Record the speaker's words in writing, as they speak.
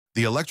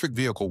The electric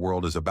vehicle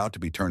world is about to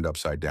be turned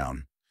upside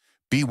down.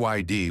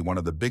 BYD, one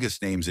of the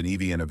biggest names in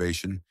EV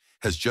innovation,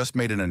 has just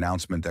made an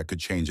announcement that could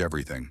change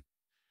everything.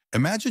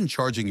 Imagine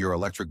charging your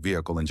electric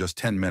vehicle in just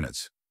 10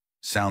 minutes.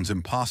 Sounds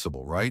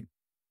impossible, right?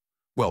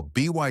 Well,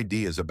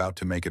 BYD is about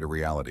to make it a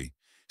reality.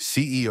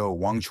 CEO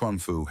Wang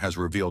Chuanfu has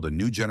revealed a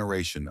new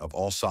generation of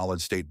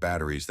all-solid-state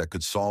batteries that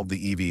could solve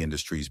the EV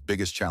industry's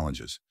biggest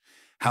challenges.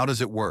 How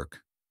does it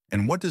work?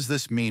 And what does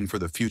this mean for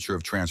the future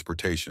of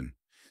transportation?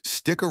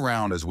 Stick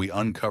around as we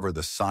uncover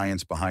the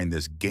science behind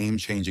this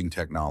game-changing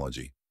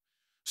technology.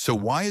 So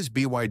why is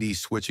BYD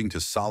switching to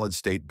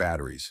solid-state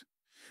batteries?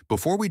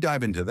 Before we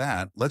dive into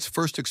that, let's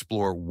first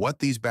explore what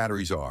these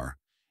batteries are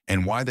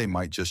and why they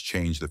might just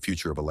change the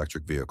future of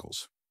electric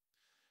vehicles.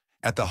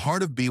 At the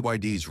heart of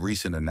BYD's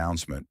recent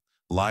announcement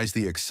lies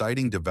the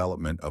exciting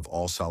development of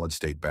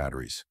all-solid-state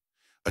batteries,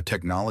 a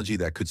technology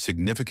that could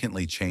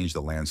significantly change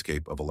the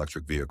landscape of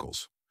electric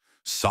vehicles.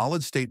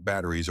 Solid-state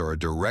batteries are a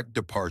direct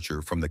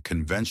departure from the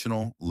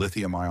conventional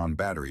lithium-ion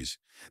batteries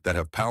that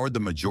have powered the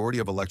majority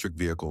of electric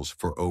vehicles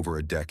for over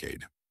a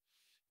decade.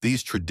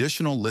 These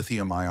traditional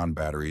lithium-ion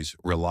batteries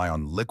rely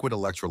on liquid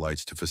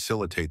electrolytes to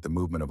facilitate the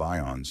movement of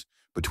ions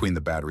between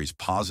the battery's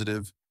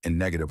positive and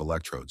negative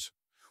electrodes.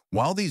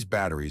 While these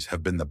batteries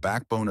have been the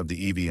backbone of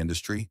the EV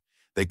industry,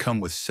 they come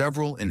with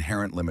several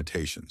inherent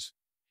limitations,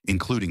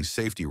 including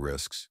safety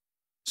risks,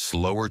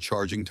 slower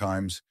charging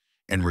times,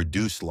 and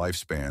reduced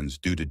lifespans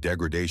due to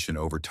degradation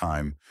over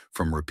time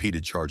from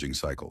repeated charging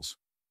cycles.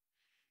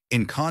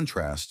 In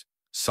contrast,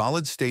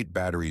 solid-state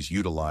batteries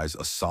utilize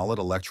a solid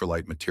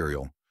electrolyte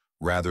material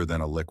rather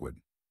than a liquid.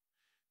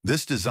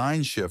 This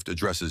design shift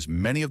addresses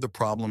many of the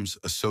problems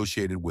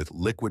associated with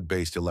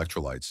liquid-based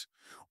electrolytes,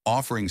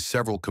 offering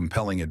several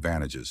compelling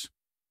advantages.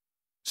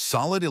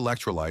 Solid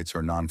electrolytes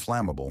are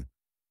non-flammable,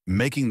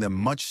 making them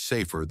much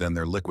safer than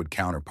their liquid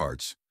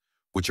counterparts,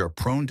 which are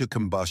prone to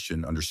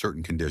combustion under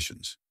certain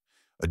conditions.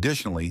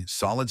 Additionally,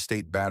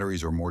 solid-state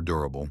batteries are more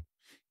durable,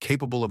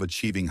 capable of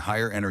achieving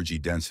higher energy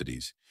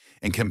densities,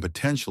 and can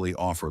potentially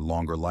offer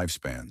longer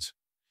lifespans.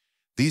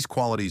 These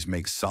qualities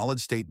make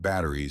solid-state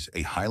batteries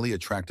a highly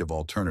attractive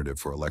alternative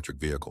for electric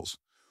vehicles,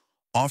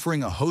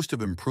 offering a host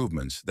of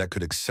improvements that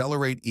could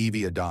accelerate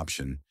EV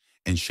adoption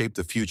and shape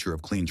the future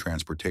of clean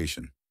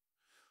transportation.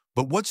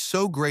 But what's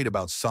so great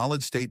about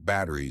solid-state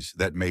batteries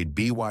that made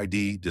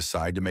BYD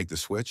decide to make the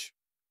switch?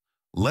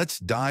 Let's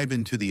dive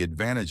into the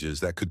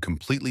advantages that could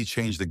completely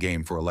change the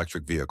game for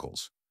electric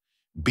vehicles.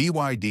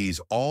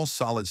 BYD's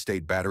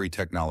all-solid-state battery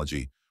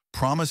technology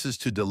promises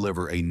to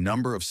deliver a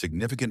number of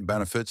significant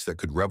benefits that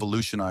could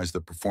revolutionize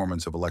the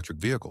performance of electric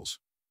vehicles.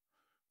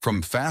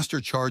 From faster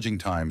charging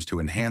times to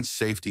enhanced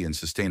safety and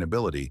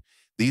sustainability,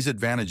 these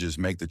advantages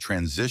make the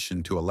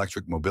transition to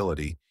electric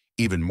mobility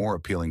even more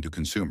appealing to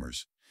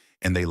consumers,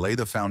 and they lay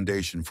the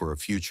foundation for a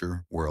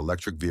future where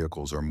electric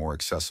vehicles are more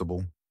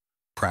accessible,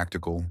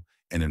 practical,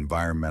 and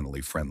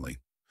environmentally friendly.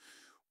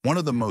 One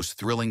of the most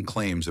thrilling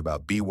claims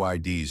about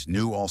BYD's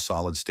new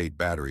all-solid-state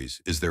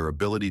batteries is their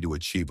ability to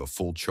achieve a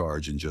full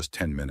charge in just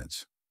 10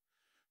 minutes.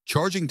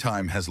 Charging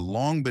time has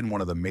long been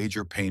one of the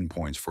major pain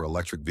points for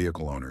electric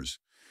vehicle owners,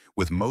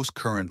 with most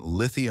current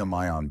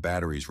lithium-ion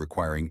batteries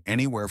requiring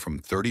anywhere from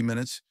 30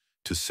 minutes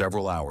to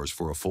several hours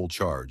for a full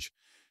charge,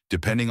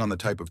 depending on the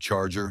type of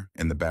charger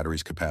and the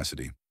battery's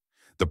capacity.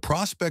 The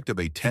prospect of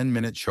a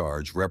 10-minute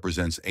charge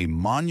represents a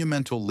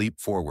monumental leap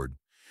forward,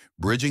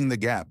 bridging the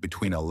gap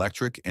between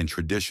electric and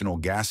traditional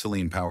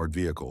gasoline-powered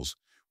vehicles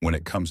when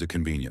it comes to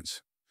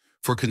convenience.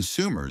 For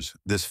consumers,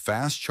 this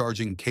fast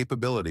charging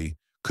capability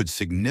could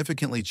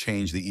significantly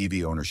change the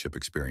EV ownership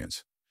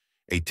experience.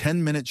 A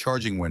 10-minute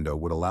charging window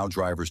would allow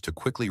drivers to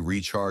quickly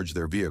recharge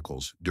their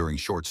vehicles during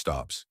short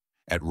stops,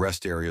 at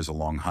rest areas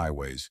along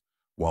highways,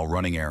 while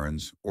running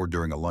errands, or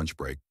during a lunch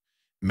break,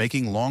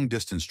 making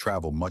long-distance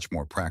travel much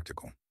more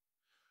practical.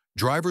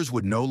 Drivers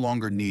would no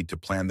longer need to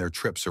plan their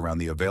trips around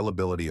the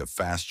availability of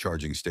fast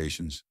charging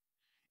stations,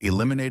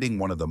 eliminating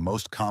one of the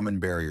most common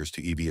barriers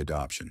to EV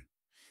adoption.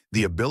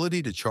 The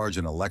ability to charge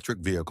an electric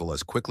vehicle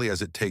as quickly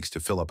as it takes to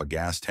fill up a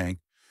gas tank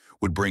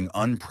would bring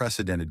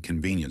unprecedented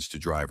convenience to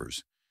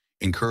drivers,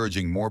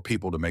 encouraging more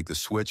people to make the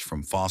switch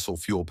from fossil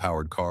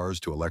fuel-powered cars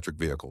to electric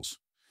vehicles.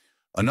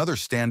 Another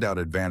standout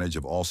advantage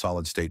of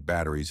all-solid-state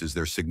batteries is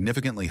their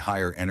significantly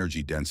higher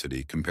energy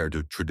density compared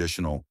to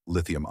traditional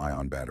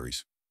lithium-ion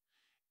batteries.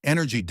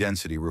 Energy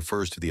density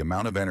refers to the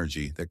amount of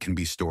energy that can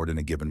be stored in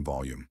a given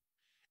volume.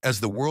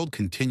 As the world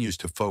continues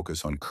to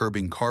focus on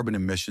curbing carbon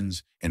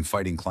emissions and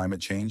fighting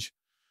climate change,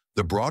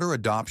 the broader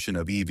adoption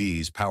of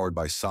EVs powered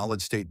by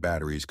solid-state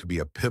batteries could be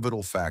a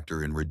pivotal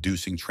factor in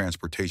reducing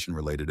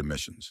transportation-related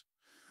emissions.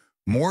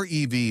 More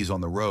EVs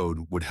on the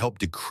road would help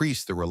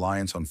decrease the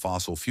reliance on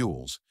fossil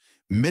fuels,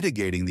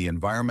 mitigating the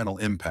environmental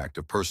impact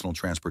of personal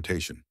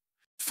transportation.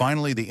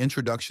 Finally, the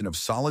introduction of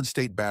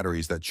solid-state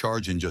batteries that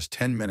charge in just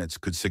 10 minutes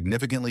could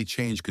significantly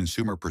change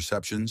consumer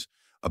perceptions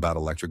about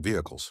electric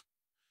vehicles.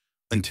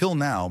 Until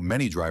now,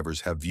 many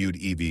drivers have viewed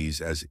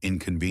EVs as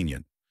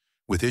inconvenient,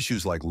 with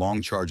issues like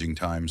long charging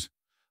times,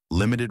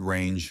 limited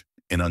range,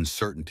 and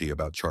uncertainty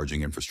about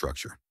charging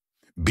infrastructure.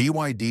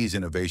 BYD's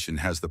innovation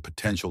has the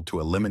potential to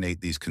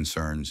eliminate these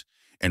concerns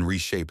and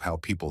reshape how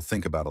people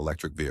think about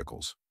electric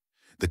vehicles.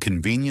 The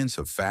convenience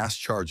of fast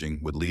charging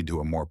would lead to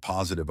a more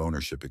positive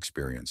ownership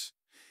experience,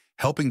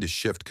 helping to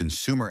shift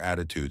consumer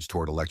attitudes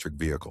toward electric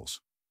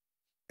vehicles.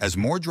 As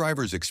more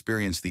drivers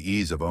experience the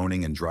ease of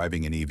owning and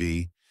driving an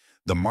EV,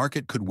 the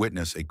market could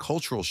witness a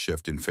cultural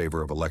shift in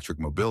favor of electric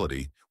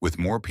mobility, with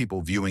more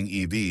people viewing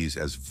EVs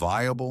as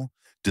viable,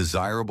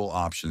 desirable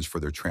options for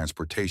their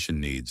transportation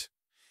needs.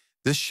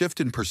 This shift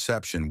in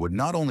perception would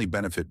not only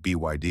benefit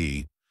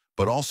BYD,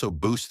 but also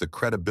boost the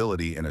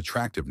credibility and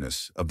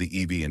attractiveness of the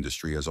EV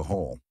industry as a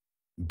whole.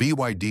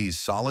 BYD's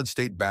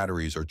solid-state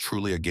batteries are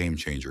truly a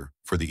game-changer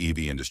for the EV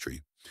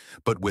industry.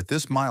 But with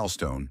this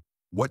milestone,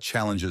 what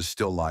challenges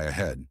still lie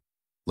ahead?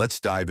 Let's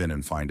dive in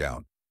and find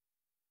out.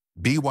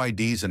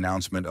 BYD's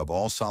announcement of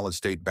all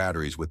solid-state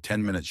batteries with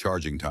 10-minute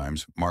charging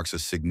times marks a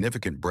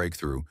significant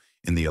breakthrough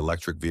in the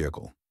electric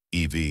vehicle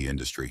 (EV)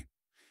 industry.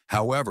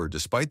 However,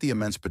 despite the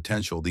immense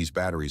potential these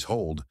batteries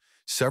hold,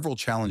 several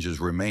challenges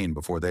remain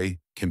before they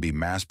can be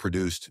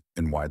mass-produced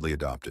and widely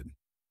adopted.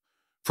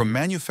 From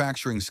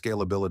manufacturing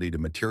scalability to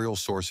material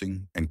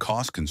sourcing and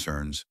cost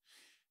concerns,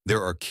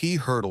 there are key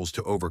hurdles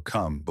to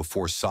overcome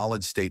before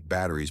solid-state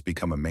batteries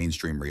become a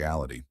mainstream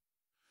reality.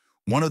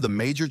 One of the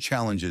major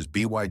challenges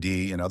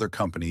BYD and other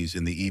companies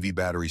in the EV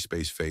battery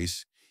space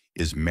face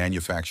is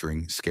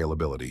manufacturing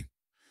scalability.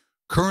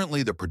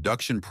 Currently, the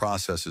production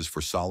processes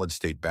for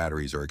solid-state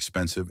batteries are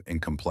expensive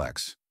and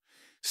complex.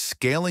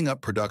 Scaling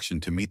up production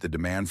to meet the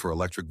demand for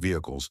electric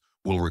vehicles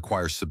will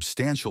require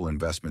substantial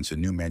investments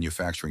in new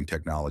manufacturing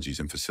technologies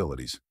and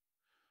facilities.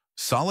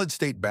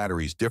 Solid-state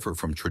batteries differ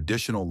from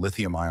traditional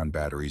lithium-ion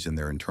batteries in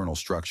their internal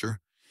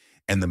structure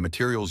and the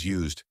materials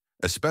used,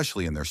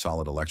 especially in their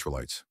solid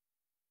electrolytes.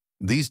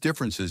 These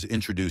differences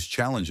introduce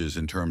challenges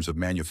in terms of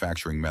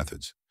manufacturing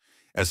methods,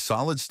 as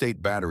solid-state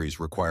batteries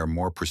require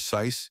more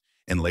precise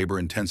and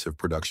labor-intensive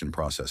production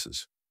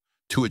processes.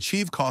 To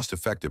achieve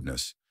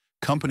cost-effectiveness,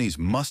 companies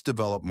must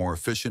develop more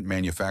efficient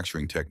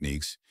manufacturing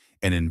techniques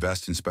and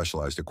invest in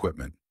specialized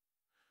equipment.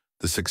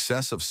 The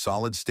success of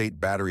solid-state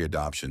battery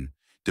adoption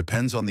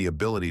depends on the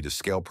ability to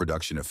scale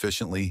production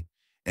efficiently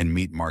and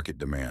meet market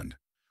demand,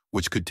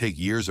 which could take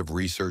years of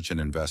research and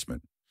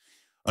investment.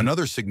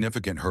 Another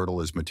significant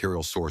hurdle is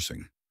material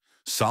sourcing.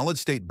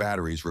 Solid-state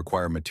batteries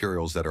require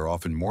materials that are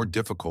often more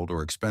difficult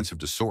or expensive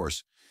to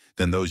source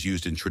than those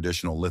used in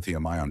traditional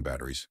lithium-ion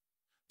batteries.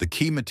 The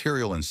key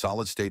material in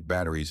solid-state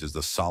batteries is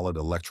the solid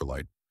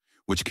electrolyte,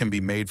 which can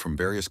be made from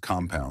various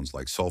compounds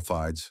like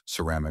sulfides,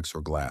 ceramics,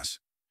 or glass.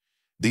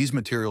 These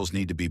materials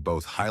need to be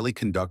both highly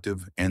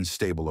conductive and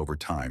stable over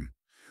time,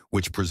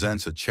 which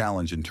presents a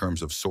challenge in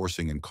terms of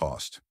sourcing and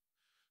cost.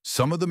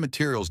 Some of the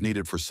materials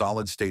needed for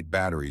solid-state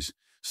batteries,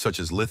 such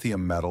as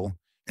lithium metal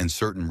and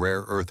certain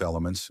rare earth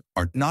elements,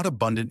 are not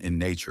abundant in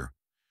nature,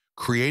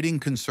 creating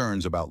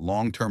concerns about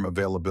long-term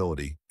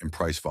availability and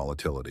price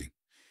volatility.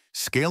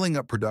 Scaling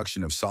up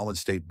production of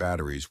solid-state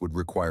batteries would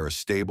require a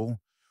stable,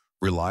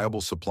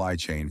 reliable supply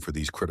chain for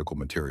these critical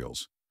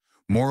materials.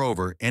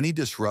 Moreover, any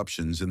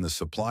disruptions in the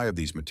supply of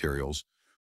these materials